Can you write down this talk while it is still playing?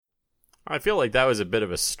I feel like that was a bit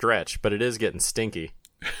of a stretch, but it is getting stinky.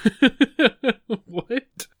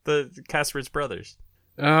 What? The Casper's brothers.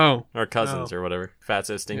 Oh. Or cousins or whatever.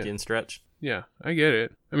 Fatso, Stinky, and Stretch. Yeah, I get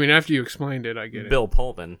it. I mean, after you explained it, I get it. Bill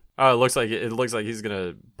Pullman. Oh, it looks like he's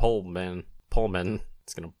gonna Pullman.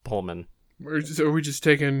 It's gonna Pullman. Are we just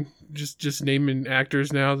taking just naming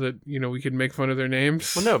actors now that we can make fun of their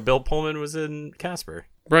names? Well, no, Bill Pullman was in Casper.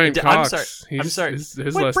 Brian Cox. I'm sorry. His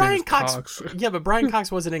last Brian name is Cox. Cox. Yeah, but Brian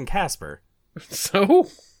Cox wasn't in Casper. So?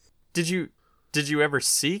 Did you ever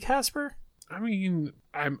see Casper? I mean,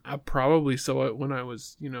 I probably saw it when I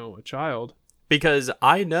was a child. Because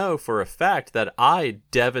I know for a fact that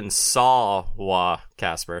Devin saw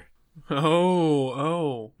Casper.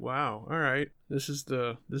 Oh, wow. All right. This is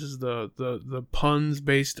the puns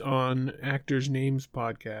based on actors' names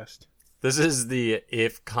podcast. This is the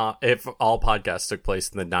if all podcasts took place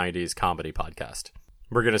in the 90s comedy podcast.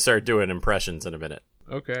 We're going to start doing impressions in a minute.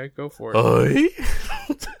 Okay, go for it. Oi?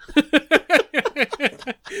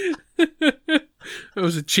 That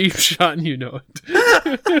was a cheap shot and you know it.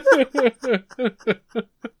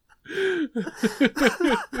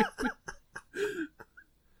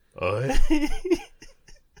 Oi?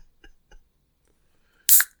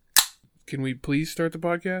 Can we please start the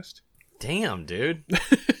podcast? Damn, dude.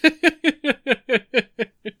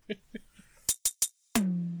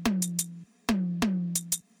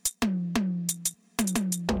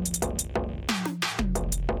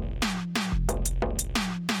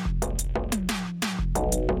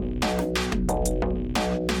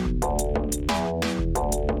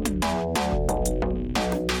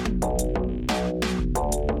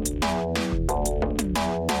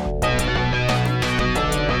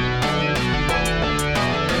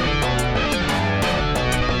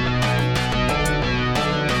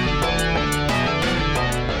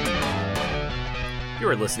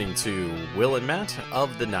 Listening to Will and Matt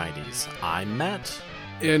of the 90s. I'm Matt.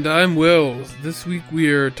 And I'm Will. This week we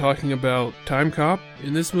are talking about Time Cop.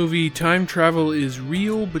 In this movie, time travel is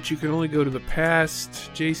real, but you can only go to the past.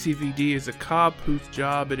 JCVD is a cop whose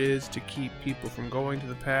job it is to keep people from going to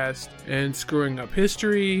the past and screwing up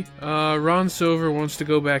history. Ron Silver wants to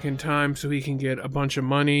go back in time so he can get a bunch of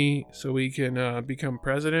money so he can become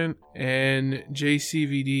president. And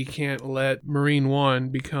JCVD can't let Marine One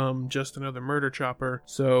become just another murder chopper.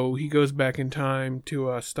 So he goes back in time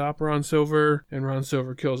to stop Ron Silver, and Ron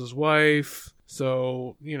Silver kills his wife.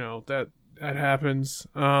 So, that happens.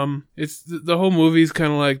 It's the whole movie's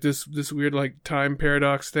kind of like this weird like time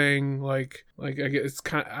paradox thing. Like I guess it's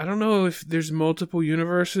kind. I don't know if there's multiple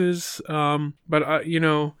universes. But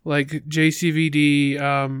like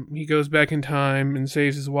JCVD, he goes back in time and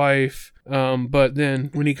saves his wife. But then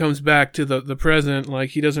when he comes back to the present, like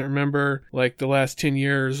he doesn't remember like the last 10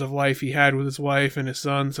 years of life he had with his wife and his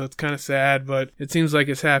son. So it's kind of sad, but it seems like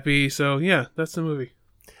it's happy. So yeah, that's the movie.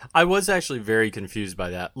 I was actually very confused by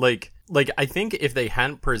that. Like I think if they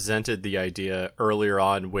hadn't presented the idea earlier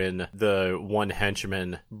on when the one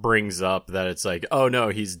henchman brings up that it's like, oh no,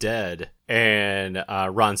 he's dead. And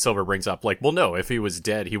Ron Silver brings up like, well, no, if he was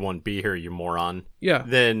dead, he wouldn't be here, you moron. Yeah.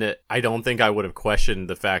 Then I don't think I would have questioned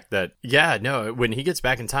the fact that, yeah, no, when he gets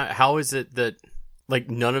back in time, how is it that like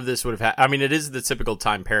none of this would have happened? I mean, it is the typical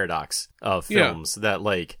time paradox of films that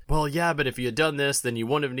like, well, yeah, but if you had done this, then you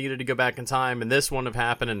wouldn't have needed to go back in time and this wouldn't have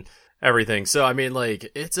happened and everything. So, I mean, like,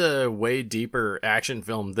 it's a way deeper action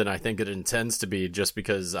film than I think it intends to be just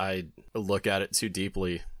because I look at it too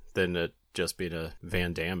deeply than it just being a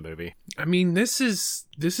Van Damme movie. I mean, this is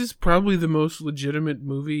probably the most legitimate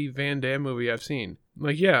Van Damme movie I've seen.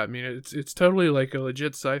 Like, yeah, I mean, it's totally like a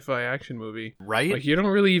legit sci-fi action movie. Right? Like, you don't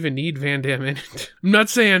really even need Van Damme in it. I'm not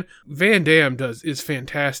saying Van Damme is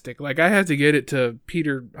fantastic. Like, I had to get it to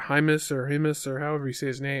Peter Hyams or however you say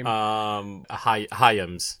his name.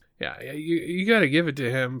 Hyams. Yeah, you gotta give it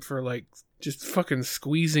to him for, like, just fucking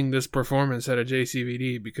squeezing this performance out of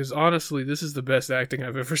JCVD, because honestly, this is the best acting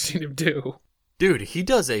I've ever seen him do. Dude, he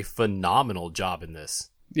does a phenomenal job in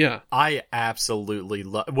this. Yeah. I absolutely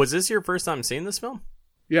love... Was this your first time seeing this film?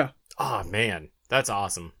 Yeah. Oh, man. That's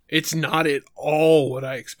awesome. It's not at all what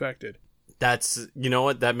I expected. That's, you know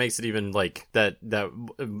what, that makes it even like that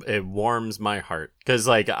it warms my heart, because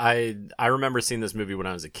like I remember seeing this movie when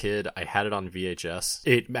I was a kid. I had it on VHS.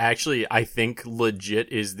 It actually, I think,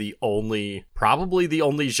 legit is probably the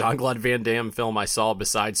only Jean-Claude Van Damme film I saw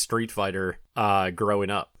besides Street Fighter growing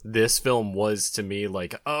up. This film was to me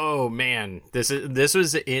like, oh man, this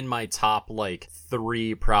was in my top like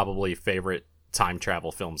 3 probably favorite time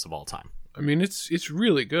travel films of all time. I mean, it's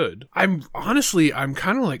really good. I'm kind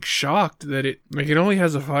of like shocked that it only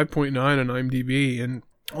has a 5.9 on IMDb, and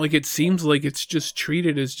Like, it seems like it's just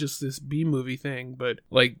treated as just this B-movie thing, but,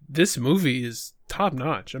 like, this movie is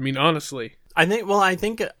top-notch. I mean, honestly. I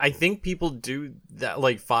think people do that,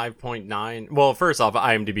 like, 5.9. Well, first off,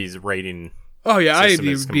 IMDb's rating. Oh, yeah,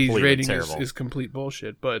 IMDb's rating is complete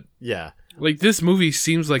bullshit, but... Yeah. Like, this movie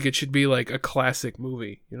seems like it should be, like, a classic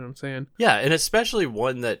movie. You know what I'm saying? Yeah, and especially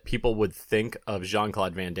one that people would think of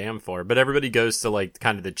Jean-Claude Van Damme for. But everybody goes to, like,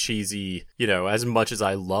 kind of the cheesy, you know, as much as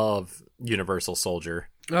I love Universal Soldier.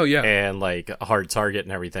 Oh, yeah. And, like, Hard Target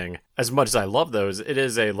and everything. As much as I love those, it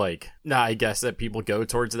is a, like... I guess that people go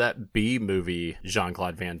towards that B-movie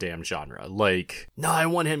Jean-Claude Van Damme genre. Like, no, I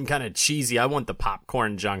want him kind of cheesy. I want the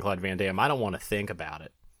popcorn Jean-Claude Van Damme. I don't want to think about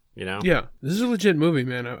it. You know? Yeah, this is a legit movie,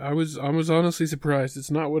 man. I was honestly surprised.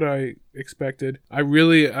 It's not what I expected. I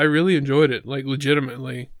really enjoyed it. Like,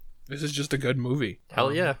 legitimately, this is just a good movie.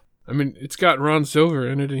 Hell yeah. I mean, it's got Ron Silver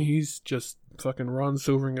in it, and he's just fucking Ron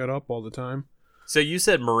Silvering it up all the time. So you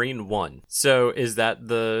said Marine One. So is that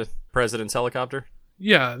the president's helicopter?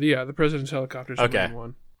 Yeah, the president's helicopter's Marine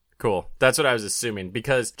One. Cool. That's what I was assuming,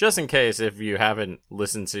 because just in case, if you haven't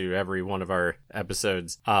listened to every one of our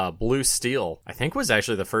episodes, Blue Steel, I think, was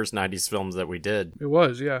actually the first 90s films that we did. It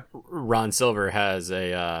was, yeah. Ron Silver has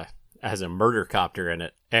a murder copter in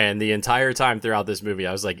it. And the entire time throughout this movie,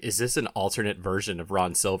 I was like, is this an alternate version of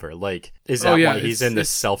Ron Silver? Like, is that why he's in the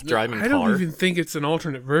self-driving car? I don't even think it's an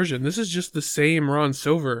alternate version. This is just the same Ron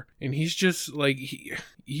Silver. And he's just, like,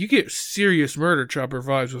 you get serious murder chopper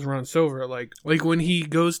vibes with Ron Silver. Like when he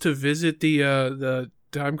goes to visit the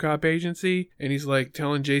Time Cop agency, and he's like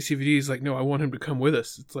telling JCVD, he's like, no, I want him to come with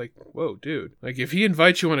us. It's like, whoa, dude. Like, if he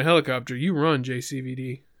invites you on a helicopter, you run,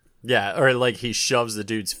 JCVD. Yeah, or like he shoves the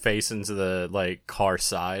dude's face into the like car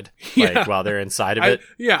side, like while they're inside of it.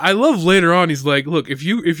 I love later on. He's like, "Look, if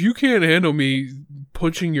you can't handle me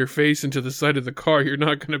punching your face into the side of the car, you're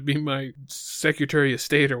not going to be my Secretary of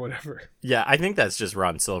State or whatever." Yeah, I think that's just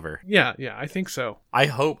Ron Silver. Yeah, I think so. I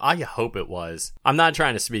hope it was. I'm not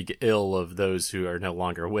trying to speak ill of those who are no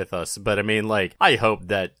longer with us, but I mean, like, I hope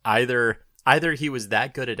that either he was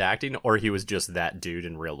that good at acting or he was just that dude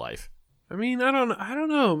in real life. I mean, I don't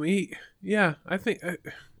know. I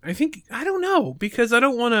think I don't know, because I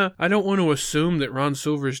don't want to assume that Ron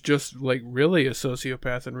Silver's just like really a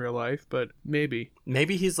sociopath in real life, but maybe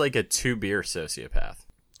he's like a 2-beer sociopath.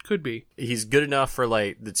 Could be. He's good enough for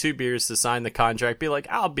like the 2 beers to sign the contract, be like,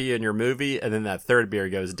 I'll be in your movie, and then that 3rd beer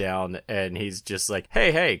goes down and he's just like,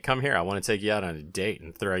 hey, come here, I want to take you out on a date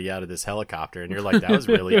and throw you out of this helicopter. And you're like, that was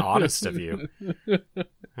really honest of you.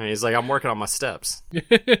 And he's like, I'm working on my steps.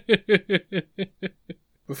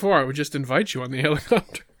 Before, I would just invite you on the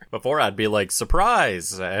helicopter. Before, I'd be like,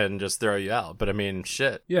 surprise, and just throw you out. But I mean,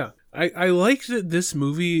 shit. Yeah. I like that this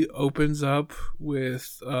movie opens up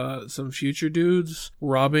with some future dudes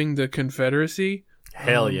robbing the Confederacy.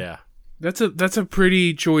 Hell yeah. That's a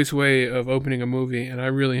pretty choice way of opening a movie, and I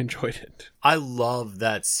really enjoyed it. I love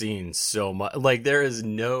that scene so much. Like, there is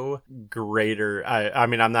no greater... I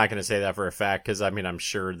mean, I'm not going to say that for a fact, because, I mean, I'm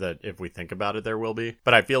sure that if we think about it, there will be.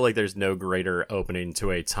 But I feel like there's no greater opening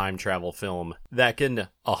to a time travel film that can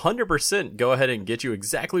 100% go ahead and get you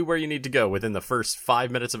exactly where you need to go within the first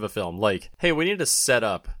 5 minutes of a film. Like, hey, we need to set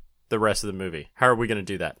up the rest of the movie. How are we going to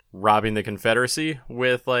do that? Robbing the Confederacy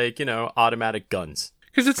with, like, you know, automatic guns.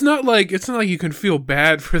 Because it's not like you can feel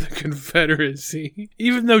bad for the Confederacy,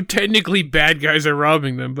 even though technically bad guys are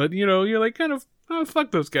robbing them. But, you know, you're like, kind of, oh,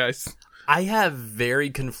 fuck those guys. I have very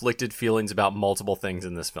conflicted feelings about multiple things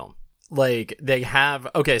in this film. Like, they have...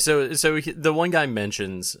 Okay, so the one guy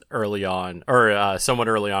mentions early on, or somewhat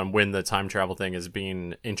early on, when the time travel thing is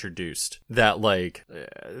being introduced, that, like,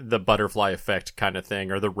 the butterfly effect kind of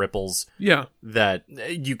thing, or the ripples. Yeah. That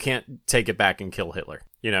you can't take it back and kill Hitler,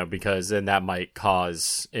 you know, because then that might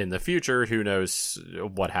cause, in the future, who knows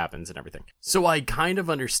what happens and everything. So I kind of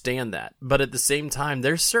understand that. But at the same time,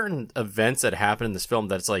 there's certain events that happen in this film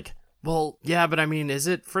that's like, well, yeah, but I mean, is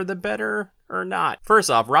it for the better or not? First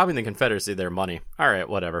off, robbing the Confederacy their money. All right,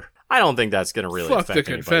 whatever. I don't think that's going to really affect anybody. Fuck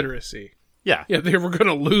the Confederacy. Yeah. Yeah, they were going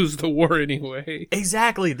to lose the war anyway.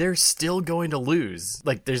 Exactly. They're still going to lose.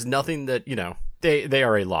 Like, there's nothing that, you know, they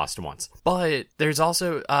already lost once. But there's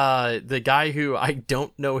also the guy who, I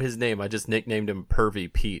don't know his name. I just nicknamed him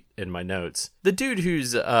Pervy Pete in my notes. The dude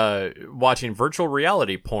who's watching virtual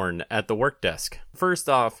reality porn at the work desk. First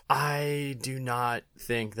off, I do not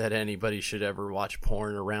think that anybody should ever watch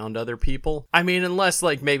porn around other people. I mean, unless,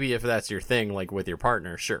 like, maybe if that's your thing, like with your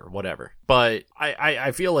partner, sure, whatever. But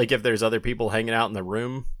I feel like if there's other people hanging out in the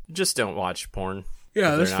room, just don't watch porn.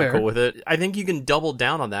 Yeah, that's fair. They're not cool with it. I think you can double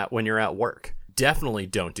down on that when you're at work. Definitely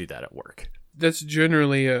don't do that at work. That's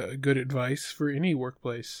generally a good advice for any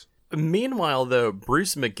workplace. Meanwhile, though,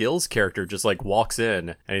 Bruce McGill's character just like walks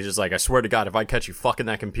in and he's just like, I swear to God, if I catch you fucking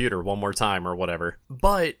that computer one more time or whatever.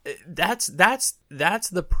 But that's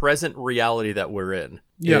the present reality that we're in.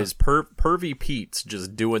 Yeah. Is Pervy Pete's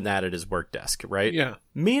just doing that at his work desk, right? Yeah.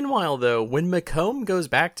 Meanwhile, though, when McComb goes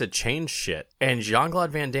back to change shit and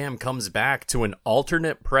Jean-Claude Van Damme comes back to an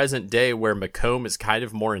alternate present day where McComb is kind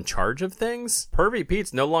of more in charge of things, Pervy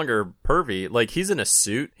Pete's no longer pervy. Like, he's in a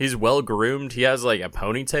suit. He's well groomed. He has like a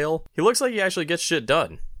ponytail. He looks like he actually gets shit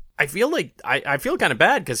done. I feel like I feel kind of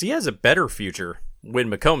bad because he has a better future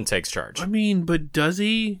when McComb takes charge. I mean, but does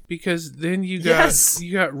he? Because then you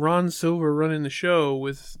got Ron Silver running the show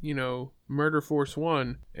with, Murder Force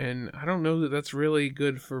 1, and I don't know that that's really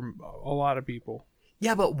good for a lot of people.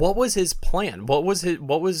 Yeah, but what was his plan? What was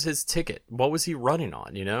his ticket? What was he running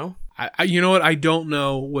on, You know what? I don't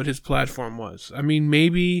know what his platform was. I mean,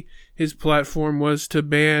 maybe his platform was to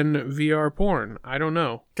ban VR porn. I don't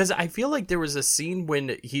know. Because I feel like there was a scene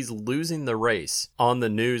when he's losing the race on the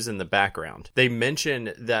news in the background. They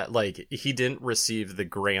mention that, like, he didn't receive the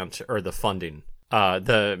grant or the funding,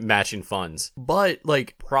 the matching funds. But,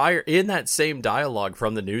 like, prior, in that same dialogue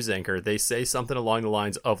from the news anchor, they say something along the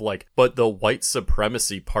lines of, like, but the white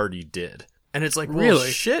supremacy party did. And it's like, well,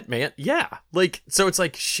 really? Shit, man. Yeah. Like, so it's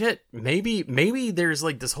like, shit, maybe there's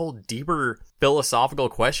like this whole deeper philosophical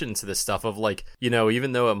question to this stuff of like,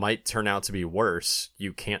 even though it might turn out to be worse,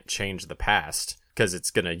 you can't change the past because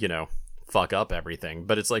it's going to, fuck up everything.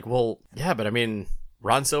 But it's like, well, yeah, but I mean,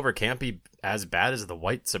 Ron Silver can't be as bad as the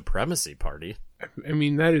white supremacy party. I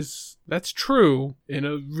mean, that's true in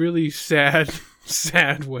a really sad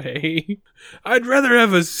way. I'd rather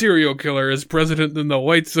have a serial killer as president than the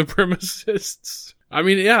white supremacists. I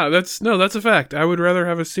mean, yeah, that's a fact. I would rather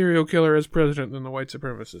have a serial killer as president than the white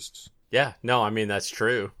supremacists. Yeah, no, I mean, that's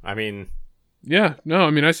true. I mean... Yeah, no, I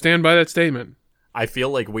mean, I stand by that statement. I feel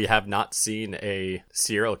like we have not seen a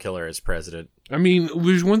serial killer as president. I mean,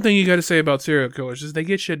 there's one thing you got to say about serial killers is they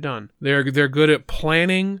get shit done. They're good at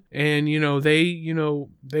planning, and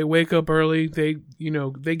they wake up early. They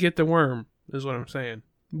get the worm. Is what I'm saying.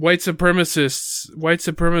 White supremacists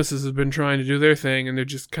have been trying to do their thing, and they're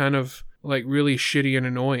just kind of like really shitty and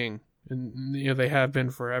annoying, and they have been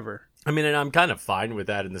forever. I mean, and I'm kind of fine with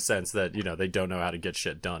that in the sense that, they don't know how to get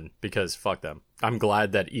shit done because fuck them. I'm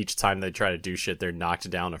glad that each time they try to do shit, they're knocked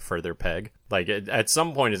down a further peg. Like, at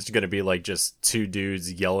some point, it's going to be like just two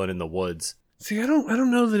dudes yelling in the woods. See, I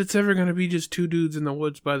don't know that it's ever going to be just two dudes in the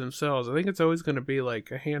woods by themselves. I think it's always going to be like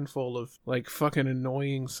a handful of like fucking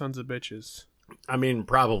annoying sons of bitches. I mean,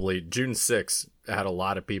 probably. June 6th had a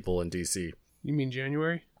lot of people in DC. You mean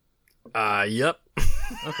January? Yep.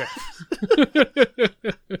 Okay.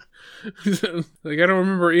 Like, I don't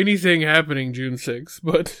remember anything happening June 6th,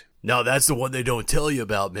 but... No, that's the one they don't tell you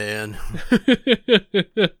about, man.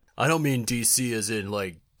 I don't mean DC as in,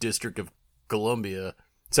 like, District of Columbia.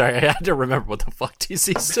 Sorry, I had to remember what the fuck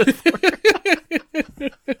DC stood for.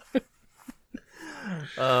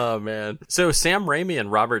 Oh, man. So Sam Raimi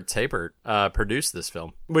and Robert Tapert produced this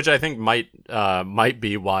film, which I think might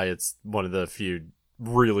be why it's one of the few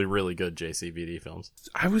really, really good JCVD films.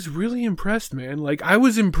 I was really impressed, man. Like, I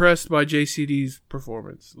was impressed by JCD's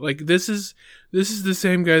performance. Like, this is the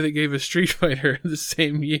same guy that gave us Street Fighter the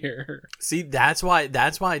same year. See, that's why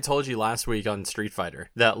I told you last week on Street Fighter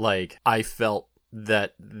that, like, I felt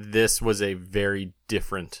that this was a very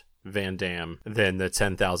different Van Damme than the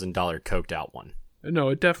 $10,000 coked out one. No,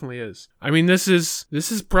 it definitely is. I mean, this is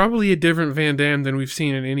probably a different Van Damme than we've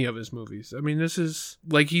seen in any of his movies. I mean, this is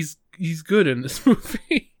like he's good in this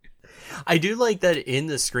movie. I do like that in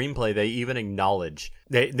the screenplay they even acknowledge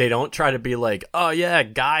they don't try to be like, oh yeah,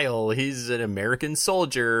 Guile, he's an American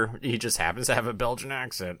soldier, he just happens to have a Belgian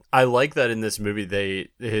accent. I like that in this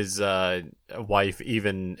movie his wife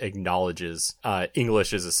even acknowledges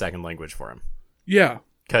English as a second language for him. Yeah.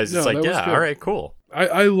 Because it's like, yeah, all right, cool.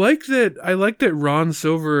 I like that Ron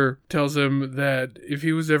Silver tells him that if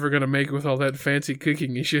he was ever going to make with all that fancy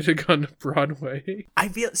cooking, he should have gone to Broadway.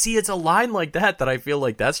 It's a line like that I feel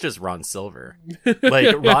like that's just Ron Silver.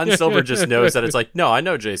 Like, Ron Silver just knows that it's like, no, I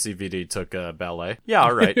know JCVD took ballet. Yeah,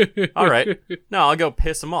 all right. All right. No, I'll go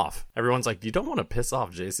piss him off. Everyone's like, you don't want to piss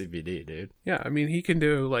off JCVD, dude. Yeah, I mean, he can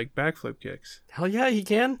do, like, backflip kicks. Hell yeah, he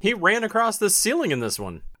can. He ran across the ceiling in this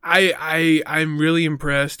one. I'm really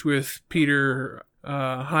impressed with Peter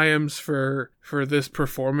Hyams for this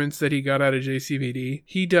performance that he got out of JCVD.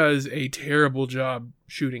 He does a terrible job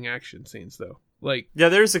shooting action scenes, though. Like, yeah,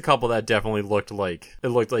 there's a couple that definitely looked like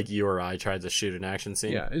you or I tried to shoot an action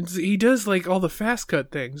scene. Yeah, he does like all the fast cut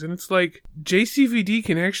things, and it's like JCVD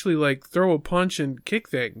can actually like throw a punch and kick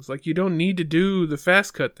things. Like, you don't need to do the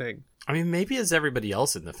fast cut thing. I mean, maybe it's everybody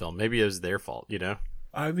else in the film. Maybe it was their fault, you know?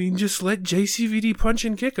 I mean, just let JCVD punch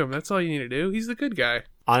and kick him. That's all you need to do. He's the good guy.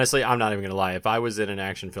 Honestly, I'm not even going to lie. If I was in an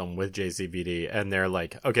action film with JCVD and they're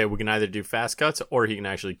like, okay, we can either do fast cuts or he can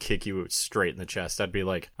actually kick you straight in the chest, I'd be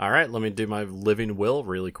like, all right, let me do my living will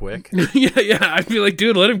really quick. Yeah. I'd be like,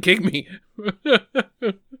 dude, let him kick me.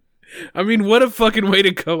 I mean, what a fucking way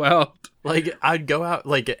to go out. Like, I'd go out,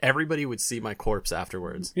 like, everybody would see my corpse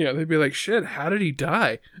afterwards. Yeah, they'd be like, shit, how did he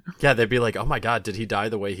die? Yeah, they'd be like, oh my god, did he die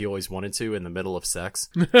the way he always wanted to in the middle of sex?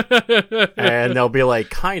 And they'll be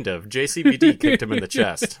like, kind of. JCVD kicked him in the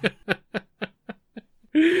chest.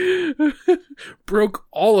 Broke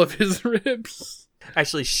all of his ribs.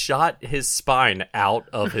 Actually shot his spine out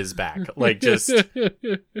of his back. Like, just...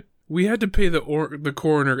 We had to pay the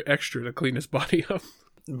coroner extra to clean his body up.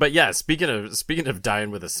 But yeah, speaking of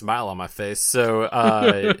dying with a smile on my face, so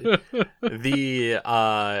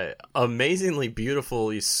the amazingly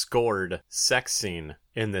beautifully scored sex scene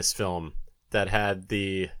in this film that had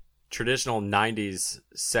the traditional 90s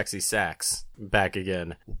sexy sax back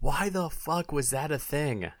again. Why the fuck was that a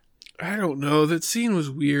thing? I don't know. That scene was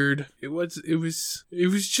weird. It was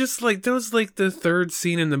just like, that was like the third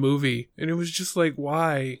scene in the movie. And it was just like,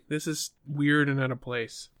 why? This is weird and out of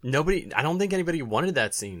place. I don't think anybody wanted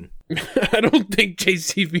that scene. I don't think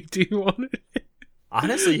JCVD wanted it.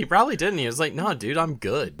 Honestly, he probably didn't. He was like, no, dude, I'm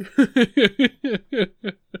good.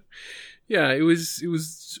 Yeah, it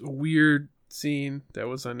was a weird scene that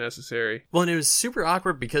was unnecessary. Well, and it was super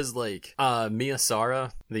awkward because, like, Mia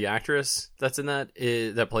Sara, the actress that's in that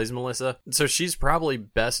plays Melissa, so she's probably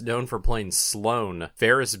best known for playing Sloane,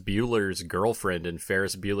 Ferris Bueller's girlfriend in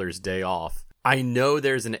Ferris Bueller's Day Off. I know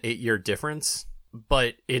there's an 8-year difference,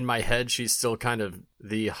 but in my head, she's still kind of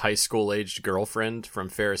the high school aged girlfriend from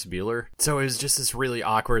Ferris Bueller. So it was just this really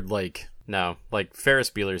awkward, like, no, like,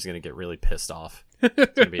 Ferris Bueller's gonna get really pissed off.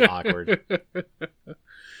 It's gonna be awkward.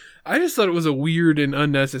 I just thought it was a weird and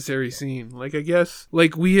unnecessary scene. Like, I guess,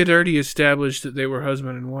 like, we had already established that they were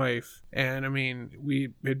husband and wife. And, I mean,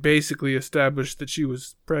 we had basically established that she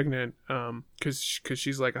was pregnant, cause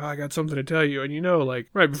she's like, oh, I got something to tell you. And, you know, like,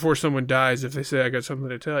 right before someone dies, if they say, I got something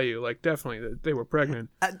to tell you, like, definitely that they were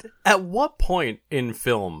pregnant. At what point in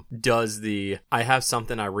film does I have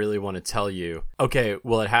something I really want to tell you, okay,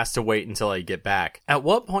 well, it has to wait until I get back. At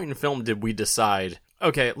what point in film did we decide,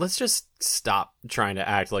 okay, let's just stop trying to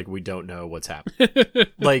act like we don't know what's happening?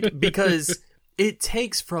 Like, because it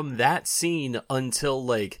takes from that scene until,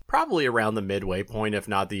 like, probably around the midway point, if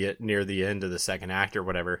not near the end of the second act or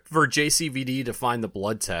whatever, for JCVD to find the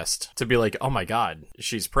blood test to be like, oh my god,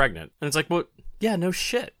 she's pregnant. And it's like, well, yeah, no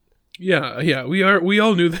shit. Yeah, we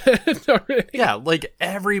all knew that already. Yeah, like,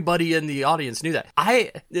 everybody in the audience knew that.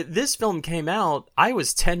 This film came out, I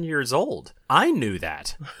was 10 years old. I knew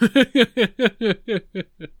that.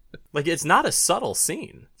 Like, it's not a subtle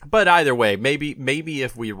scene. But either way, maybe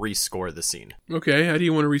if we rescore the scene. Okay, how do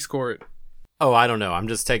you want to rescore it? Oh, I don't know. I'm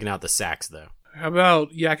just taking out the sax, though. How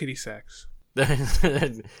about yakety sax?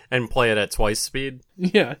 And play it at twice speed?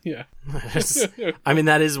 Yeah. I mean,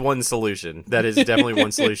 that is one solution. That is definitely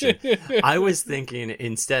one solution. I was thinking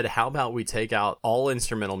instead, how about we take out all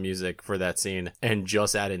instrumental music for that scene and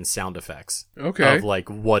just add in sound effects. Okay. Of, like,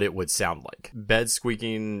 what it would sound like. Bed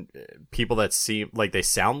squeaking, people that seem like they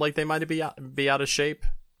sound like they might be out of shape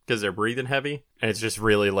because they're breathing heavy. And it's just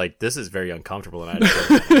really like, this is very uncomfortable and I just don't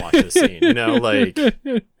want to watch this scene. You know, like...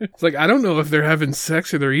 It's like, I don't know if they're having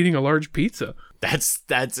sex or they're eating a large pizza. That's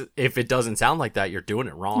if it doesn't sound like that, you're doing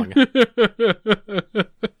it wrong.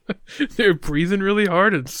 They're breathing really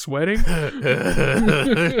hard and sweating.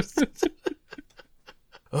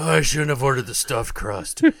 I shouldn't have ordered the stuffed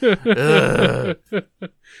crust. It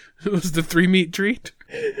was the 3-meat treat.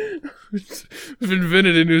 We've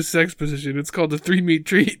invented a new sex position. It's called the 3-meat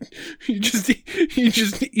treat. You just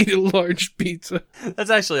eat a large pizza. That's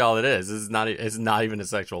actually all it is. It's not even a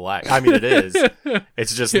sexual act. I mean, it is.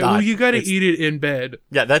 It's just not. Well, you got to eat it in bed.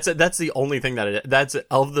 Yeah, that's the only thing that's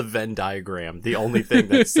of the Venn diagram. The only thing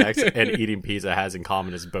that sex and eating pizza has in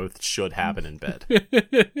common is both should happen in bed.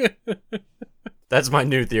 That's my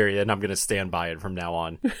new theory, and I'm going to stand by it from now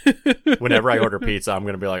on. Whenever I order pizza, I'm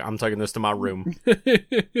going to be like, I'm taking this to my room.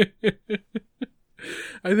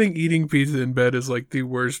 I think eating pizza in bed is like the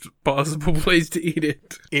worst possible place to eat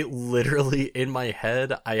it. It literally, in my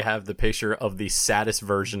head, I have the picture of the saddest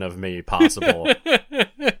version of me possible.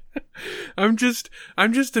 I'm just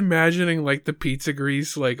imagining like the pizza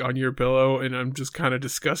grease like on your pillow, and I'm just kind of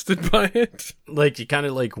disgusted by it. Like you kind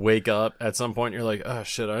of like wake up at some point, you're like, oh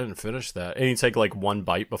shit, I didn't finish that, and you take like one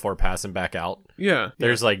bite before passing back out. Yeah,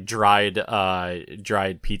 there's like dried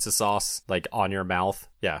pizza sauce like on your mouth.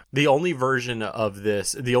 Yeah, the only version of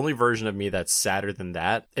me that's sadder than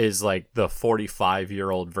that is like the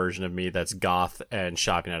 45-year-old version of me that's goth and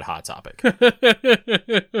shopping at Hot Topic.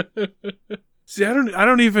 See, I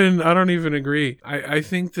don't even agree. I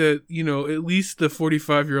think that, you know, at least the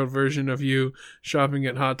 45-year-old version of you shopping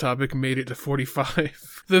at Hot Topic made it to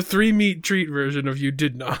 45. The 3-meat treat version of you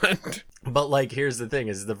did not. But like, here's the thing: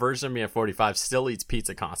 is the version of me at 45 still eats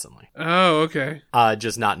pizza constantly. Oh, okay.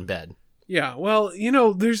 Just not in bed. Yeah. Well, you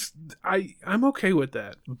know, I'm okay with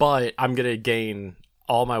that. But I'm gonna gain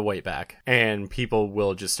all my weight back, and people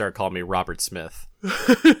will just start calling me Robert Smith.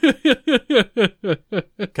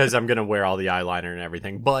 Because I'm gonna wear all the eyeliner and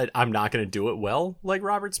everything, but I'm not gonna do it well like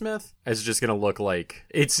Robert Smith. It's just gonna look like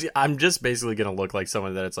I'm just basically gonna look like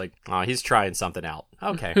someone that it's like, oh, he's trying something out.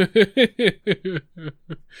 Okay.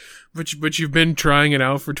 But you've been trying it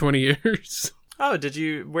out for 20 years. Oh,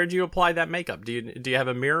 where'd you apply that makeup? Do you have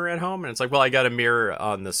a mirror at home? And it's like, well, I got a mirror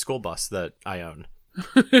on the school bus that I own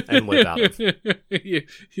and live out of.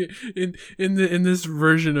 In this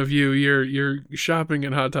version of you, you're shopping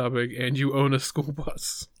at Hot Topic and you own a school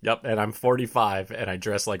bus. Yep, and I'm 45 and I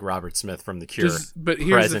dress like Robert Smith from The Cure. But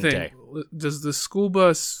here's the thing: day. Does the school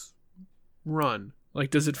bus run? Like,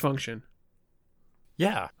 does it function?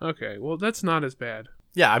 Yeah. Okay. Well, that's not as bad.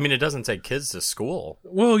 Yeah, I mean, it doesn't take kids to school.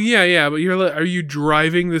 Well, yeah, but are you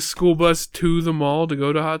driving the school bus to the mall to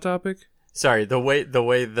go to Hot Topic? Sorry, the way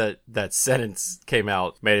that sentence came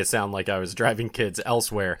out made it sound like I was driving kids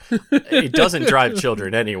elsewhere. It doesn't drive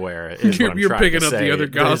children anywhere. You're picking up the other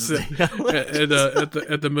gossip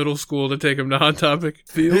at the middle school to take them to Hot Topic.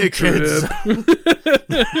 Field trip.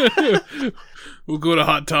 We'll go to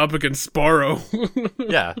Hot Topic and Sparrow.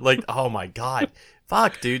 Yeah, like, oh my god.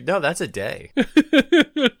 Fuck, dude. No, that's a day.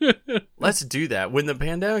 Let's do that. When the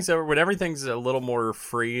pandemic's over, when everything's a little more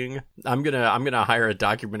freeing, I'm gonna hire a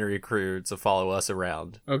documentary crew to follow us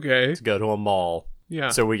around. Okay. To go to a mall. Yeah.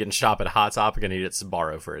 So we can shop at Hot Topic and eat at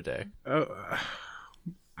Sbarro for a day.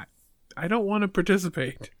 I don't want to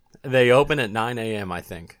participate. They open at 9 a.m., I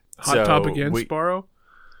think. Hot Topic and Sbarro?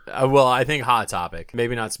 Well, I think Hot Topic.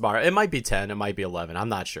 Maybe not Sbarro. It might be 10. It might be 11. I'm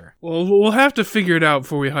not sure. Well, we'll have to figure it out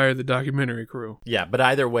before we hire the documentary crew. Yeah, but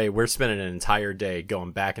either way, we're spending an entire day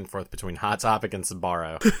going back and forth between Hot Topic and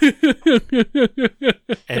Sbarro.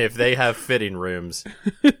 And if they have fitting rooms,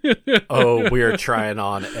 we're trying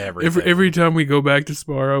on everything. Every time we go back to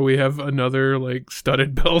Sbarro, we have another, like,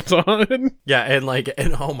 studded belt on. Yeah,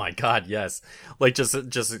 and oh my god, yes. Like,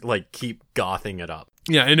 just like, keep gothing it up.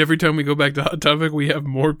 Yeah, and every time we go back to Hot Topic, we have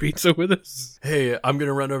more pizza with us. Hey, I'm going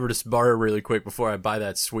to run over to Sbarro really quick before I buy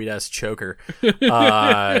that sweet-ass choker.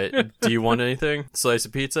 Do you want anything? Slice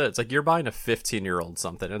of pizza? It's like, you're buying a 15-year-old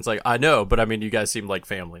something. And it's like, I know, but I mean, you guys seem like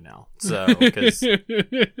family now. So, because you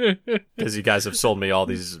guys have sold me all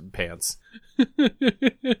these pants.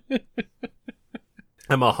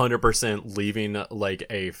 I'm 100% leaving like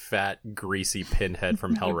a fat, greasy pinhead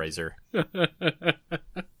from Hellraiser.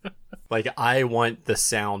 Like, I want the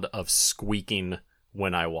sound of squeaking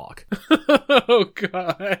when I walk. Oh,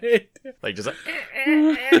 God. Like, just like,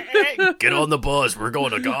 get on the bus. We're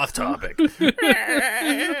going to Goth Topic.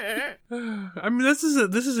 I mean, this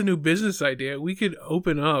is a new business idea. We could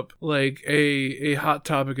open up, like, a Hot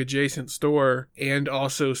Topic adjacent store and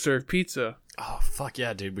also serve pizza. Oh, fuck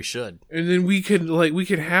yeah, dude, we should. And then we could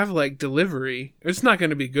have, like, delivery. It's not going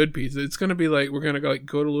to be good pizza. It's going to be, like, we're going to, like,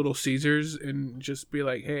 go to Little Caesars and just be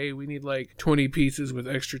like, hey, we need, like, 20 pizzas with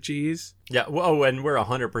extra cheese. Yeah, well, and we're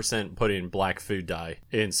 100% putting black food dye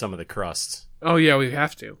in some of the crusts. Oh, yeah, we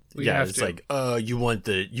have to. It's like, you want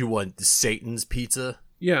the Satan's pizza?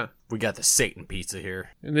 Yeah. We got the Satan pizza here.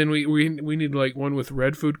 And then we need, like, one with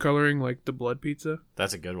red food coloring, like the blood pizza.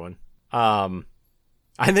 That's a good one.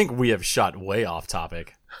 I think we have shot way off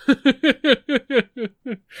topic.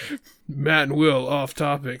 Matt and Will off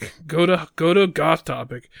topic. Go to Goth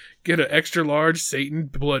Topic. Get an extra large Satan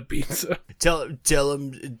blood pizza. Tell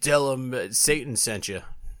him Satan sent you.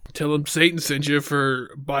 Tell him Satan sent you for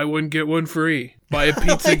buy one get one free. Buy a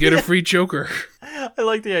pizza, get a free choker. I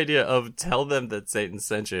like the idea of tell them that Satan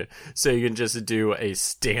sent you, so you can just do a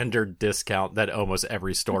standard discount that almost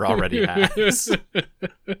every store already has.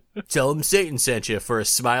 Tell them Satan sent you for a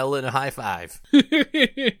smile and a high five.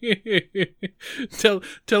 Tell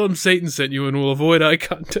them Satan sent you and we'll avoid eye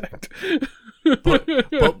contact.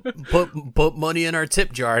 Put money in our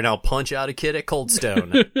tip jar and I'll punch out a kid at Cold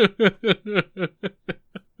Stone.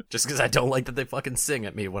 just because I don't like that they fucking sing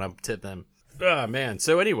at me when I tip them. Oh man.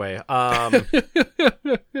 So anyway,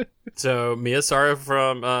 so Mia Sara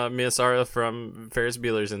from Ferris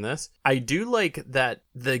Bueller's in this. I do like that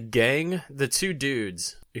the gang, the two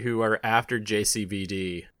dudes who are after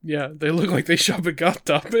JCVD. Yeah, they look like they shop at Got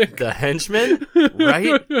Topic. The henchmen,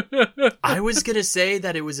 right? I was gonna say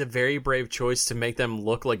that it was a very brave choice to make them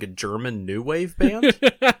look like a German new wave band.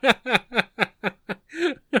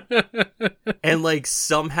 And like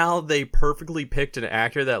somehow they perfectly picked an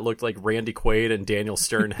actor that looked like Randy Quaid and Daniel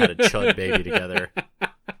Stern had a chud baby together.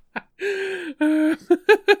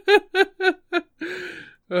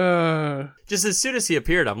 Just as soon as he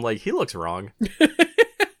appeared, I'm like, he looks wrong.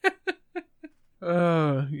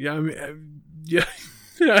 Yeah, I mean, yeah,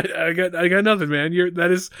 I got nothing, man.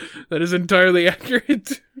 That is entirely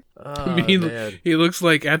accurate. I mean, man. He looks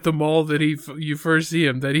like at the mall that you first see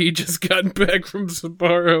him, that he just gotten back from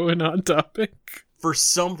Sbarro and Hot Topic. For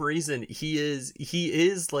some reason, he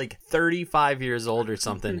is like 35 years old or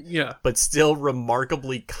something. Yeah. But still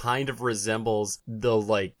remarkably kind of resembles the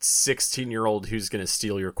like 16-year-old who's going to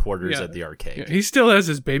steal your quarters at the arcade. Yeah, he still has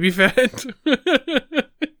his baby fat.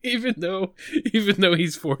 Even though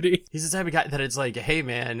he's 40. He's the type of guy that it's like, hey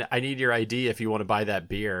man, I need your ID if you want to buy that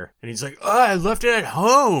beer. And he's like, oh, I left it at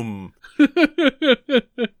home.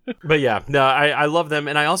 But yeah, no, I love them.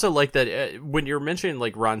 And I also like that when you're mentioning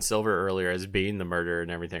like Ron Silver earlier as being the murderer and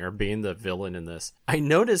everything, or being the villain in this, I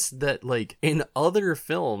noticed that like in other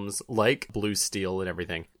films like Blue Steel and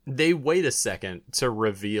everything, they wait a second to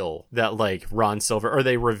reveal that like Ron Silver, or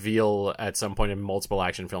they reveal at some point in multiple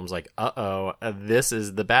action films like, this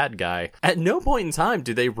is the bad guy. At no point in time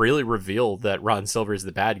do they really reveal that Ron Silver is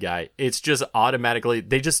the bad guy. It's just automatically,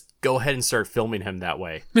 they just go ahead and start filming him that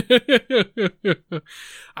way.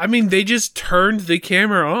 I mean, they just turned the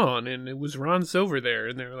camera on and it was Ron Silver there,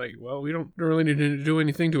 and they're like, well, we don't really need to do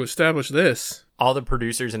anything to establish this. All the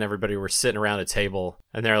producers and everybody were sitting around a table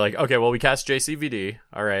and they're like, okay, well, we cast JCVD.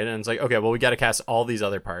 All right. And it's like, okay, well, we got to cast all these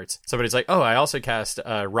other parts. Somebody's like, oh, I also cast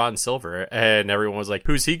Ron Silver. And everyone was like,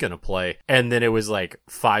 who's he going to play? And then it was like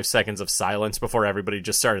 5 seconds of silence before everybody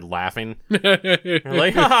just started laughing. They're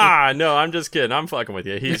like, haha, no, I'm just kidding. I'm fucking with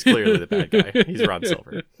you. He's clearly the bad guy. He's Ron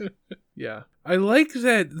Silver. Yeah. I like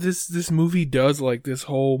that this movie does like this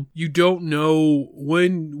whole, you don't know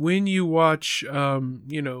when you watch them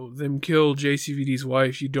kill JCVD's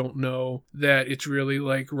wife, you don't know that it's really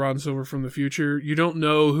like Ron Silver from the future. You don't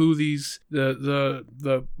know who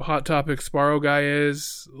the Hot Topic Sbarro guy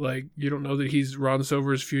is. Like, you don't know that he's Ron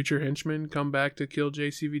Silver's future henchman come back to kill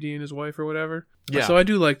JCVD and his wife or whatever. Yeah. So I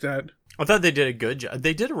do like that. I thought they did a good job.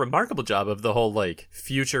 They did a remarkable job of the whole like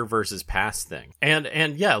future versus past thing.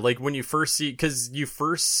 And yeah, like when you first see, because you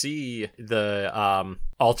first see the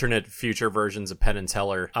alternate future versions of Penn and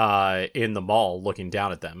Teller in the mall looking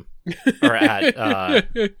down at them. Or at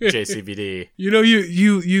JCVD.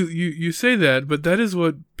 You say that, but that is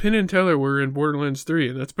what Penn and Teller were in Borderlands 3,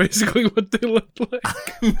 and that's basically what they looked like.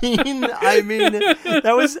 I mean,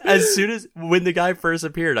 that was as soon as when the guy first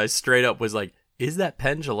appeared, I straight up was like, is that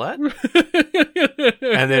Penn Jillette?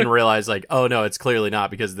 And then realized like, oh no, it's clearly not,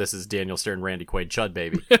 because this is Daniel Stern, Randy Quaid, Chud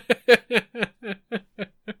Baby.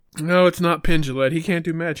 No, it's not Penn Jillette. He can't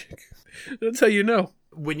do magic. That's how you know.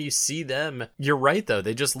 When you see them, you're right though.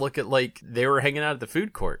 They just look at like they were hanging out at the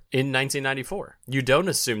food court in 1994. You don't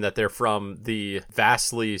assume that they're from the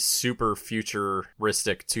vastly super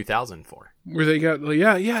futuristic 2004. Where they got,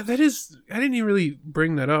 yeah, that is, I didn't even really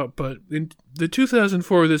bring that up, but in the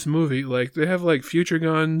 2004 of this movie, like, they have, like, future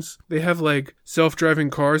guns, they have, like, self-driving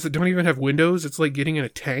cars that don't even have windows, it's like getting in a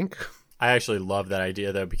tank. I actually love that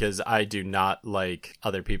idea, though, because I do not like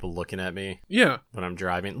other people looking at me when I'm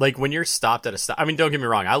driving. Like, when you're stopped at a stop, I mean, don't get me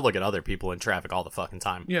wrong, I look at other people in traffic all the fucking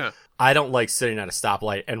time. Yeah. I don't like sitting at a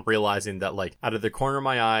stoplight and realizing that, like, out of the corner of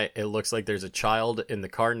my eye, it looks like there's a child in the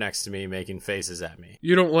car next to me making faces at me.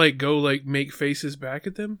 You don't, like, go, like, make faces back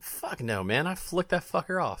at them? Fuck no, man. I flick that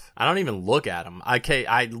fucker off. I don't even look at him.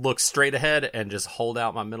 I look straight ahead and just hold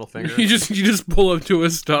out my middle finger. You just pull up to a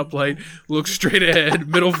stoplight, look straight ahead,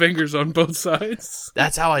 middle fingers on both sides.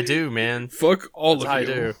 That's how I do, man. Fuck all That's of how you. I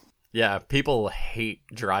do. Yeah, people hate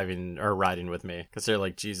driving or riding with me because they're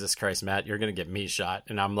like, Jesus Christ, Matt, you're gonna get me shot,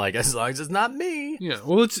 and I'm like, as long as it's not me. Yeah,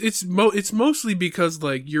 well, it's mostly because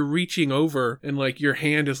like you're reaching over and like your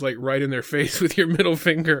hand is like right in their face with your middle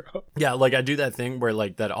finger up. Yeah, like I do that thing where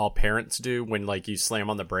like that all parents do when like you slam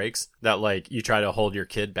on the brakes, that like you try to hold your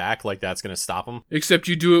kid back, like that's gonna stop them. Except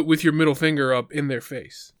you do it with your middle finger up in their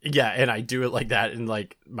face. Yeah, and I do it like that, and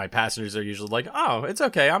like my passengers are usually like, oh, it's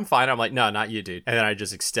okay, I'm fine. I'm like, no, not you, dude. And then I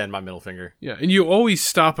just extend my my middle finger. Yeah, and you always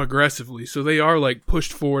stop aggressively, so they are like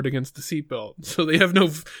pushed forward against the seatbelt. So they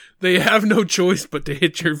have no choice but to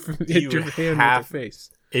hit your hand with the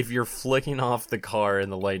face. If you're flicking off the car in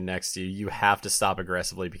the lane next to you, you have to stop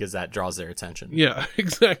aggressively because that draws their attention. Yeah,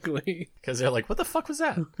 exactly. Because they're like, what the fuck was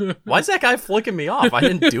that? Why is that guy flicking me off? I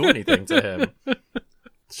didn't do anything to him.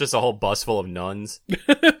 It's just a whole bus full of nuns.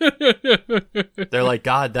 They're like,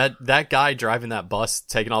 God, that guy driving that bus,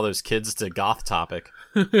 taking all those kids to Goth Topic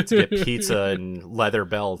to get pizza and leather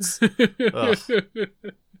belts. Ugh.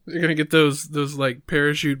 You're gonna get those like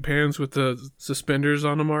parachute pants with the suspenders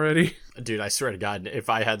on them already. Dude, I swear to God, if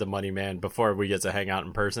I had the money, man, before we get to hang out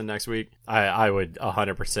in person next week, I would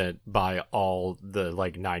 100% buy all the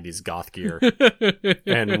like 90s goth gear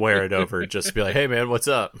and wear it over. Just to be like, hey man, what's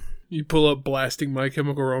up? You pull up blasting My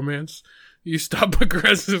Chemical Romance. You stop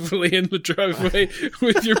aggressively in the driveway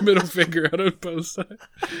with your middle finger out of both sides.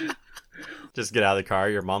 Just get out of the car.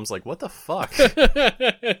 Your mom's like, what the fuck?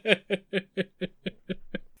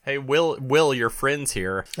 Hey, Will, your friend's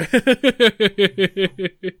here.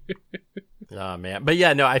 Oh, man. But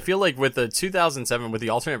yeah, no, I feel like with the 2007, with the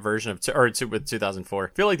alternate version of, with 2004, I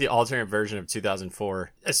feel like the alternate version of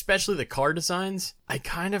 2004, especially the car designs, I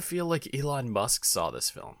kind of feel like Elon Musk saw this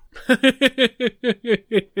film.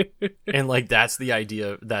 And like, that's the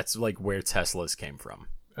idea, that's like where Teslas came from.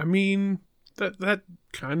 I mean, that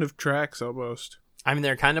kind of tracks almost. I mean,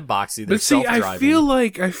 they're kind of boxy. They're but see,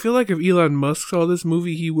 self-driving. I feel like if Elon Musk saw this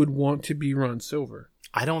movie, he would want to be Ron Silver.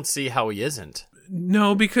 I don't see how he isn't.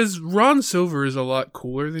 No, because Ron Silver is a lot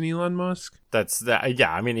cooler than Elon Musk. That's that.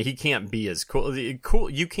 Yeah, I mean, he can't be as cool.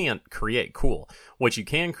 You can't create cool. What you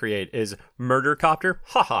can create is murder copter.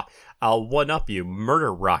 Haha, I'll one up you,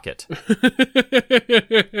 murder rocket.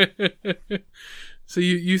 So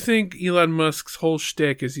you think Elon Musk's whole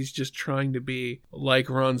shtick is he's just trying to be like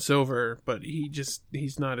Ron Silver, but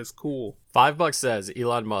he's not as cool. $5 says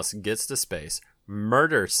Elon Musk gets to space,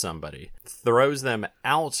 murders somebody, throws them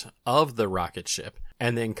out of the rocket ship,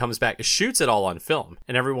 and then comes back, shoots it all on film.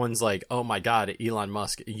 And everyone's like, oh my God, Elon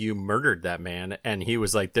Musk, you murdered that man. And he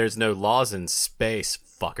was like, there's no laws in space,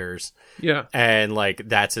 fuckers. Yeah. And like,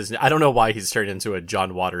 that's his, I don't know why he's turned into a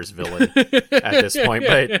John Waters villain at this point,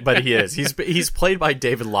 but he is. He's played by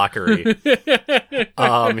David Lockery.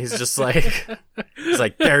 He's just like,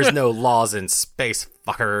 there's no laws in space,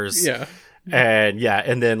 fuckers. Yeah.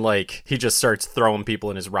 And then like, he just starts throwing people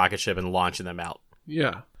in his rocket ship and launching them out.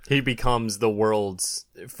 Yeah. He becomes the world's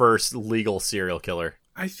first legal serial killer.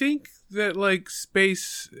 I think that like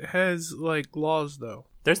space has like laws though.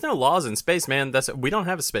 There's no laws in space, man. We don't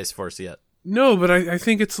have a space force yet. No, but I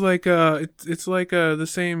think it's like it's like the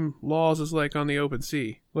same laws as like on the open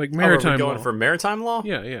sea, like maritime are we going law. for maritime law?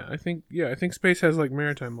 Yeah. I think space has like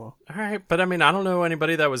maritime law. All right, but I mean, I don't know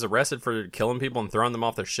anybody that was arrested for killing people and throwing them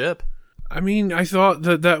off their ship. I mean, I thought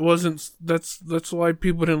that wasn't that's why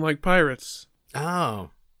people didn't like pirates. Oh.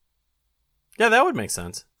 Yeah, that would make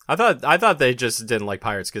sense. I thought they just didn't like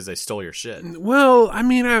pirates because they stole your shit. Well, I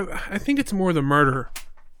mean, I think it's more the murder.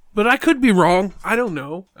 But I could be wrong. I don't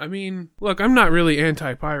know. I mean, look, I'm not really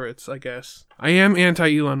anti-pirates, I guess. I am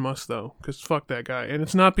anti-Elon Musk, though, because fuck that guy. And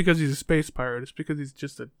it's not because he's a space pirate. It's because he's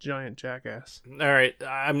just a giant jackass. All right,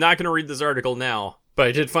 I'm not going to read this article now, but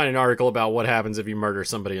I did find an article about what happens if you murder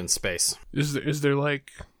somebody in space. Is there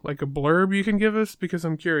like a blurb you can give us? Because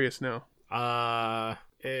I'm curious now.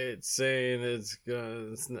 It's saying it's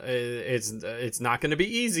not going to be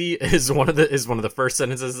easy is one of the first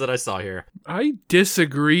sentences that I saw here. I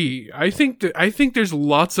disagree. I think there's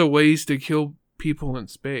lots of ways to kill people in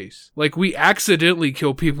space. Like, we accidentally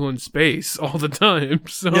kill people in space all the time.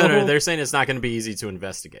 So no, they're saying it's not going to be easy to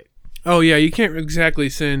investigate. Oh yeah, you can't exactly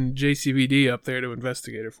send JCVD up there to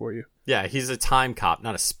investigate it for you. Yeah, he's a time cop,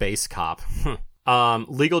 not a space cop.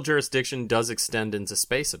 Legal jurisdiction does extend into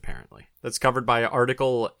space, apparently. That's covered by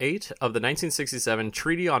Article 8 of the 1967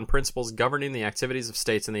 Treaty on Principles Governing the Activities of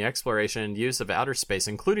States in the Exploration and Use of Outer Space,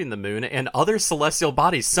 including the Moon and other celestial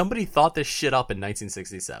bodies. Somebody thought this shit up in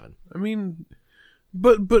 1967. I mean,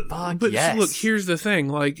 but yes. Look, here's the thing.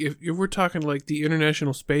 Like, if we're talking like the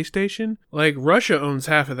International Space Station, like Russia owns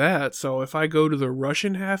half of that. So if I go to the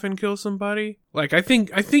Russian half and kill somebody, like I think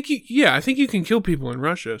you can kill people in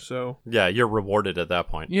Russia. So yeah, you're rewarded at that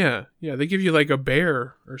point. Yeah, they give you like a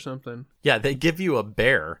bear or something. Yeah, they give you a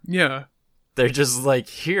bear. Yeah, they're just like,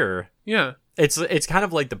 here. Yeah. It's kind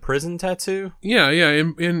of like the prison tattoo. Yeah.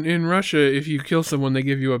 In Russia, if you kill someone, they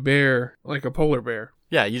give you a bear, like a polar bear.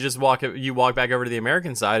 Yeah, you walk back over to the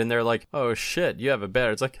American side, and they're like, "Oh shit, you have a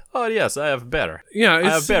better." It's like, "Oh yes, I have better." Yeah, I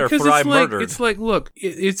have better, for I murdered. It's like, look,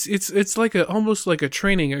 it's like almost like a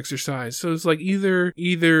training exercise. So it's like either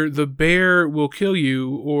the bear will kill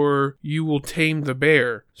you or you will tame the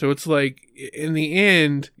bear. So it's like in the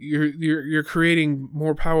end, you're creating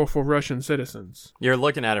more powerful Russian citizens. You're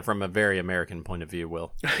looking at it from a very American point of view,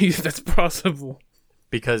 Will. That's possible.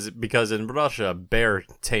 Because in Russia, bear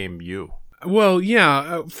tame you. Well,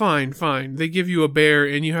 yeah, fine. They give you a bear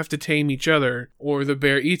and you have to tame each other or the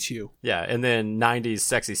bear eats you. Yeah, and then 90s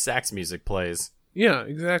sexy sax music plays. Yeah,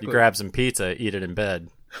 exactly. You grab some pizza, eat it in bed.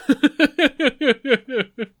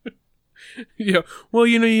 Yeah, well,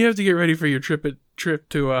 you have to get ready for your trip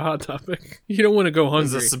to Hot Topic. You don't want to go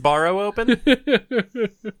hungry. Is the Sbarro open?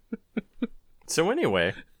 So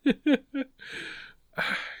anyway.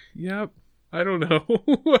 Yep. I don't know.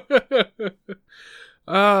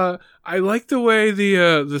 I like the way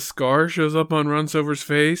the scar shows up on Ron Silver's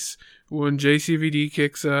face when JCVD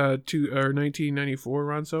kicks 1994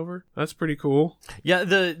 Ron Silver. That's pretty cool. Yeah,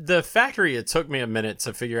 the factory, it took me a minute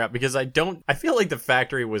to figure out because I feel like the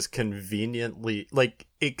factory was conveniently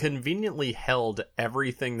held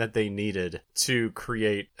everything that they needed to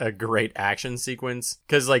create a great action sequence,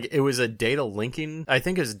 because like it was a data linking, I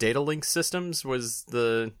think it was Data Link Systems was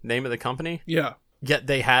the name of the company. Yeah. Yet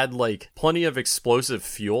they had like plenty of explosive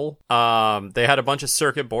fuel. They had a bunch of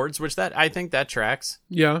circuit boards, which I think that tracks.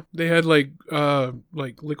 Yeah, they had like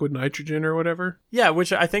liquid nitrogen or whatever. Yeah,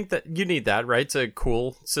 which I think that you need that, right, to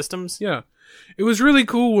cool systems. Yeah. It was really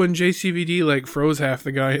cool when JCVD like froze half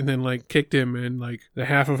the guy and then like kicked him and like the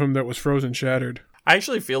half of him that was frozen shattered. I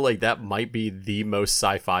actually feel like that might be the most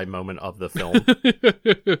sci-fi moment of the film.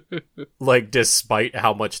 Like, despite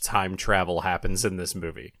how much time travel happens in this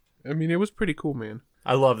movie. I mean, it was pretty cool, man.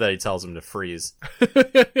 I love that he tells him to freeze.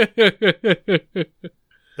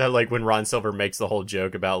 That, like, when Ron Silver makes the whole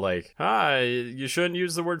joke about, like, you shouldn't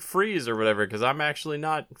use the word freeze or whatever, because I'm actually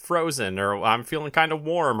not frozen, or I'm feeling kind of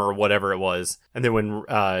warm, or whatever it was. And then when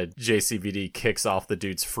JCVD kicks off the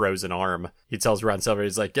dude's frozen arm, he tells Ron Silver,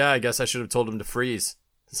 he's like, yeah, I guess I should have told him to freeze.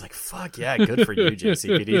 It's like, fuck yeah, good for you,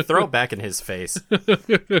 JCVD. Throw it back in his face.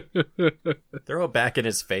 Throw it back in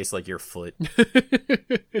his face like your foot.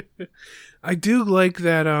 I do like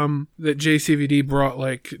that that JCVD brought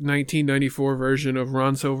like 1994 version of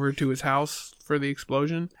Ron Silver to his house for the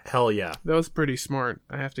explosion. Hell yeah. That was pretty smart.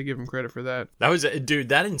 I have to give him credit for that. That was, dude,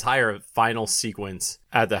 that entire final sequence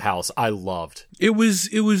at the house, I loved. It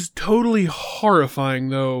was totally horrifying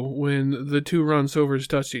though when the two Ron Silvers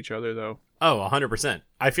touched each other though. Oh, 100%.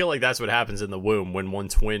 I feel like that's what happens in the womb when one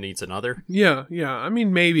twin eats another. Yeah. I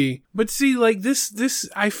mean, maybe. But see, like, this,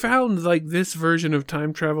 I found, like, this version of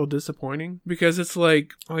time travel disappointing. Because it's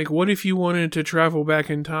like, what if you wanted to travel back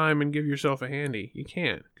in time and give yourself a handy? You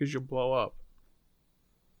can't, because you'll blow up.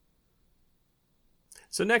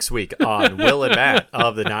 So next week on Will and Matt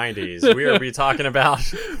of the 90s, we will be talking about...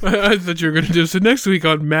 I thought you were going to do so next week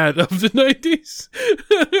on Matt of the 90s.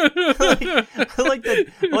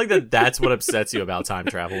 I like that that's what upsets you about time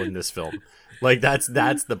travel in this film. Like, that's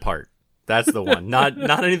the part. That's the one. Not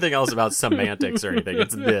anything else about semantics or anything.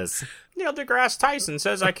 It's this. Neil deGrasse Tyson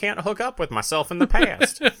says I can't hook up with myself in the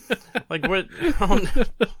past. Like, what...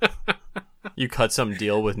 You cut some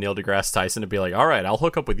deal with Neil deGrasse Tyson to be like, all right, I'll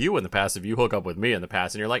hook up with you in the past if you hook up with me in the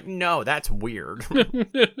past. And you're like, no, that's weird. Fucking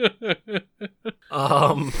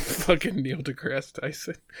Neil deGrasse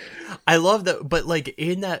Tyson. I love that. But like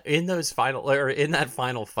in that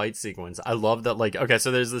final fight sequence, I love that. Like, okay,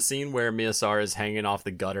 so there's the scene where Miyasara is hanging off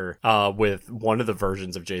the gutter with one of the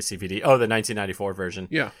versions of JCVD. Oh, the 1994 version.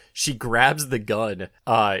 Yeah. She grabs the gun,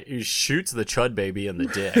 shoots the Chud baby in the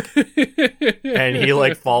dick, and he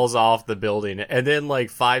like falls off the building. And then like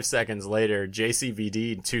 5 seconds later,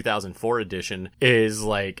 JCVD 2004 edition is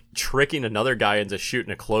like tricking another guy into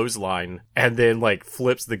shooting a clothesline, and then like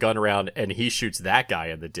flips the gun around and he shoots that guy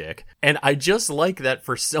in the dick. And I just like that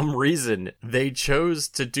for some reason they chose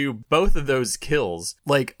to do both of those kills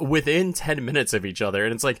like within 10 minutes of each other.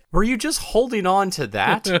 And it's like, were you just holding on to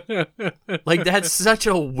that? Like, that's such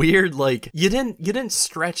a weird, like, you didn't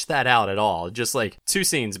stretch that out at all. Just like 2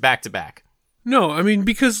 scenes back to back. No, I mean,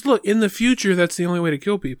 because look, in the future, that's the only way to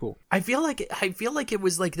kill people. I feel like it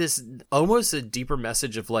was like this almost a deeper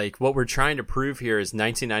message of like what we're trying to prove here is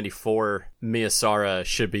 1994 Miyasara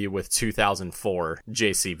should be with 2004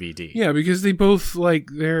 JCVD. Yeah, because they both like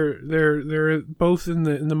they're both in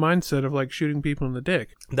the mindset of like shooting people in the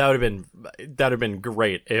dick. That would have been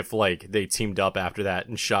great if like they teamed up after that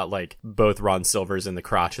and shot like both Ron Silvers in the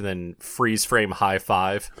crotch and then freeze frame high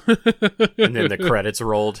five and then the credits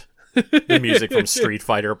rolled. The music from Street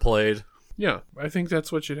Fighter played. Yeah, I think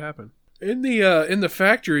that's what should happen. In the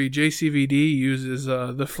factory, JCVD uses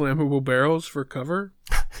the flammable barrels for cover.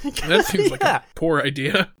 That seems like a poor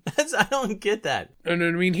idea. I don't get that. And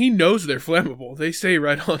I mean, he knows they're flammable. They say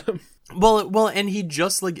right on them. Well, and he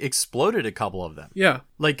just like exploded a couple of them. Yeah.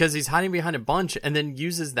 Like, because he's hiding behind a bunch and then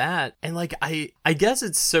uses that. And like, I guess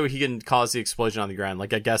it's so he can cause the explosion on the ground.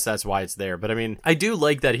 Like, I guess that's why it's there. But I mean, I do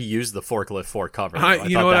like that he used the forklift for cover.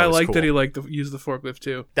 You know what? I like cool. that he liked to use the forklift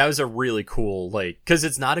too. That was a really cool, like, because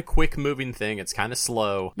it's not a quick moving thing. It's kind of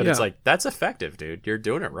slow, but it's like, that's effective, dude. You're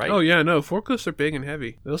doing it right. Oh, yeah, no. Forklifts are big and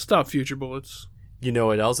heavy. They'll stop future bullets. You know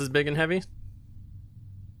what else is big and heavy?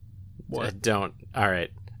 What? Don't. All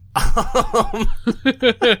right.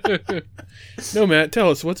 No, Matt, tell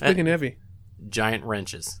us what's big and heavy. Giant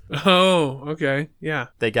wrenches. Oh, okay, yeah.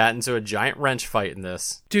 They got into a giant wrench fight in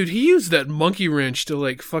this. Dude, he used that monkey wrench to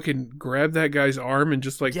like fucking grab that guy's arm and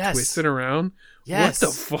just like twist it around.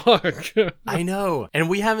 Yes. What the fuck? I know. And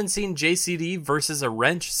we haven't seen JCD versus a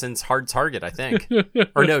wrench since Hard Target, I think.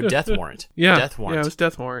 Or no, Death Warrant. Yeah. Death Warrant. Yeah, it was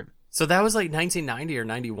Death Warrant. So that was like 1990 or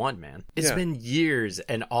 91, man. It's been years,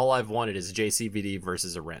 and all I've wanted is JCVD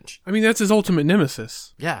versus a wrench. I mean, that's his ultimate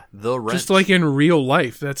nemesis. Yeah, the wrench. Just like in real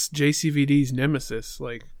life, that's JCVD's nemesis,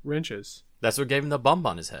 like wrenches. That's what gave him the bump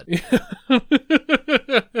on his head.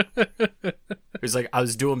 He's like, I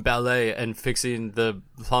was doing ballet and fixing the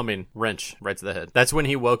plumbing, wrench right to the head. That's when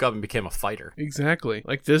he woke up and became a fighter. Exactly.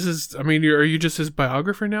 Like, this is, I mean, are you just his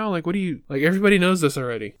biographer now? Like, what do you, like, everybody knows this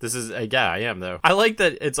already. This is, yeah, I am, though. I like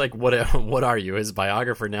that it's like, what are you, his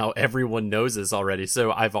biographer now? Everyone knows this already,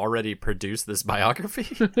 so I've already produced this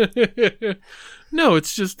biography? No,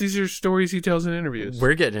 it's just, these are stories he tells in interviews.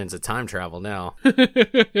 We're getting into time travel now.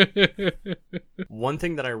 One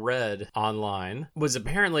thing that I read online was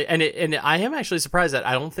apparently, and I am actually surprised that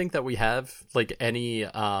I don't think that we have like any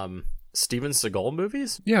Steven Seagal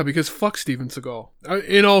movies. Yeah, because fuck Steven Seagal.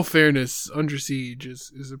 In all fairness, Under Siege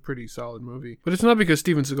is a pretty solid movie. But it's not because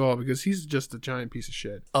Steven Seagal, because he's just a giant piece of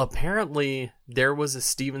shit. Apparently, there was a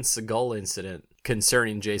Steven Seagal incident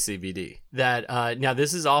concerning JCVD that now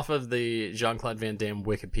this is off of the Jean-Claude Van Damme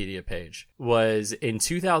Wikipedia page. Was in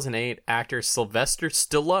 2008, actor Sylvester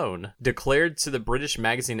Stallone declared to the British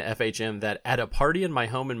magazine FHM that at a party in my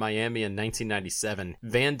home in Miami in 1997,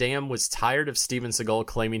 Van Damme was tired of Steven Seagal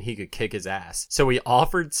claiming he could kick his ass, so he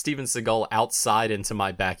offered Steven Seagal outside into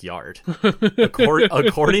my backyard.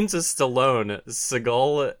 According to Stallone,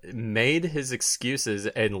 Seagal made his excuses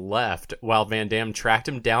and left while Van Damme tracked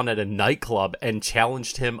him down at a nightclub and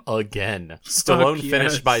challenged him again. Stallone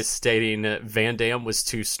finished by stating Van Damme was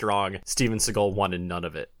too strong. Steven Seagal wanted none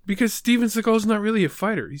of it. Because Steven Seagal's not really a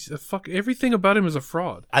fighter. He's a everything about him is a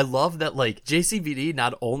fraud. I love that, like, JCVD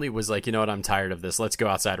not only was like, you know what, I'm tired of this. Let's go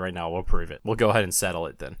outside right now. We'll prove it. We'll go ahead and settle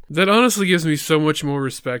it then. That honestly gives me so much more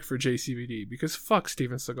respect for JCVD, because fuck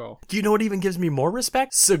Steven Seagal. Do you know what even gives me more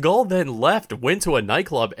respect? Seagal then left, went to a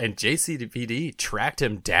nightclub, and JCVD tracked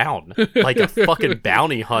him down like a fucking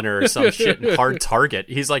bounty hunter or some shit in Hard Target.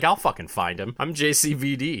 He's like, I'll fucking find him. I'm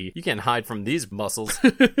JCVD. You can't hide from these muscles.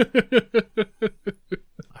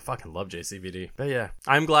 I fucking love JCVD. But yeah,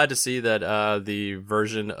 I'm glad to see that the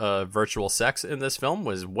version of virtual sex in this film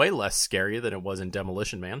was way less scary than it was in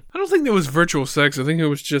Demolition Man. I don't think that was virtual sex. I think it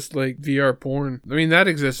was just like VR porn. I mean, that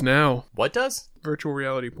exists now. What does? Virtual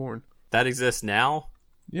reality porn. That exists now?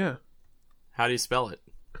 Yeah. How do you spell it?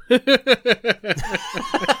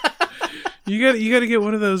 You got to get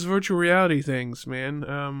one of those virtual reality things, man.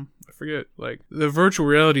 I forget. Like, the virtual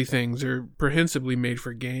reality things are prehensibly made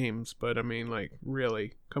for games, but I mean, like,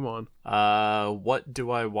 really, come on. What do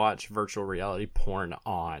I watch virtual reality porn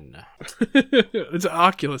on? It's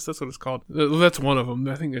Oculus. That's what it's called. That's one of them.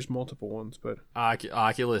 I think there's multiple ones, but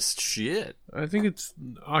Oculus shit. I think it's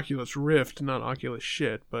Oculus Rift, not Oculus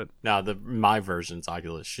shit. But no, my version's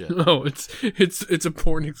Oculus shit. Oh, it's a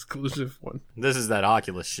porn exclusive one. This is that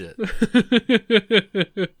Oculus shit.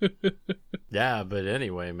 Yeah, but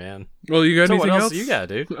anyway, man. Well, you got so anything what else? You got,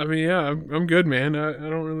 dude? I mean, yeah, I'm good, man. I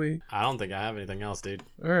don't really. I don't think I have anything else, dude.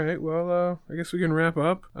 All right, well, I guess we can wrap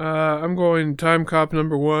up. I'm going Time Cop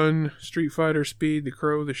 #1, Street Fighter, Speed, The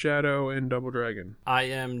Crow, The Shadow, and Double Dragon.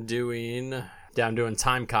 I'm doing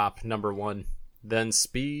Time Cop #1. Then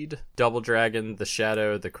Speed, Double Dragon, The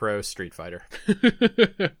Shadow, The Crow, Street Fighter.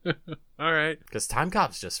 All right. Because Time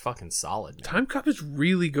Cop's just fucking solid, man. Time Cop is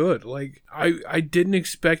really good. Like, I didn't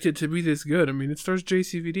expect it to be this good. I mean, it stars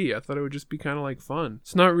JCVD. I thought it would just be kind of like fun.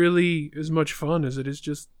 It's not really as much fun as it is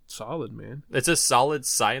just solid, man. It's a solid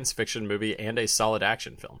science fiction movie and a solid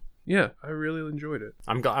action film. Yeah, I really enjoyed it.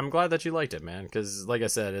 I'm glad that you liked it, man, because like I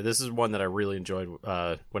said, this is one that I really enjoyed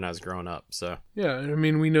when I was growing up. So Yeah, and I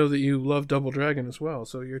mean, we know that you love Double Dragon as well,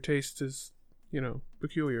 so your taste is,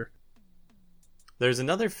 peculiar. there's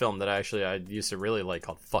another film that I used to really like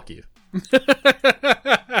called Fuck You.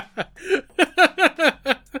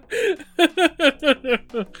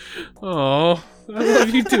 Oh, I love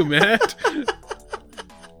you too, Matt.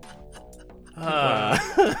 All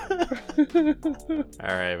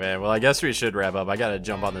right, man. Well, I guess we should wrap up. I gotta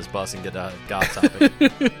jump on this bus and get to God Topic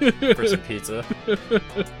for some pizza.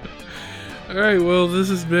 All right, well, this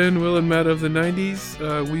has been Will and Matt of the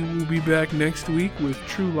 90s. We will be back next week with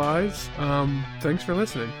True Lives. Thanks for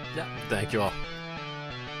listening. Yeah, thank you all.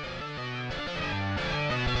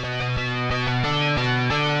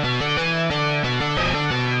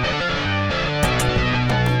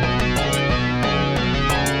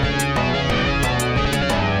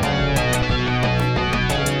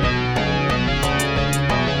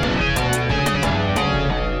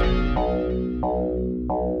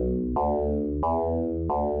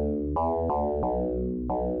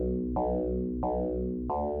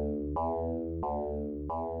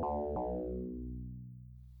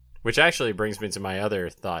 Which actually brings me to my other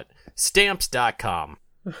thought. Stamps.com.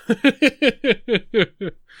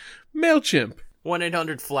 MailChimp.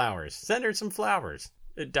 1-800-Flowers. Send her some flowers.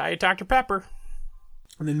 Diet Dr. Pepper.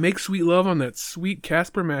 And then make sweet love on that sweet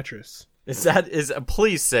Casper mattress.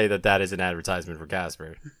 Please say that is an advertisement for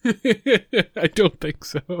Casper. I don't think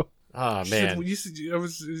so. Oh, man. I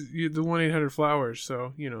was the 1-800-Flowers,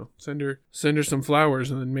 so, send her some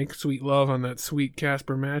flowers and then make sweet love on that sweet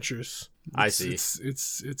Casper mattress. I see.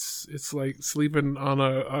 It's like sleeping on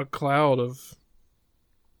a cloud of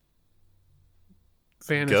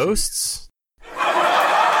fantasy. Ghosts?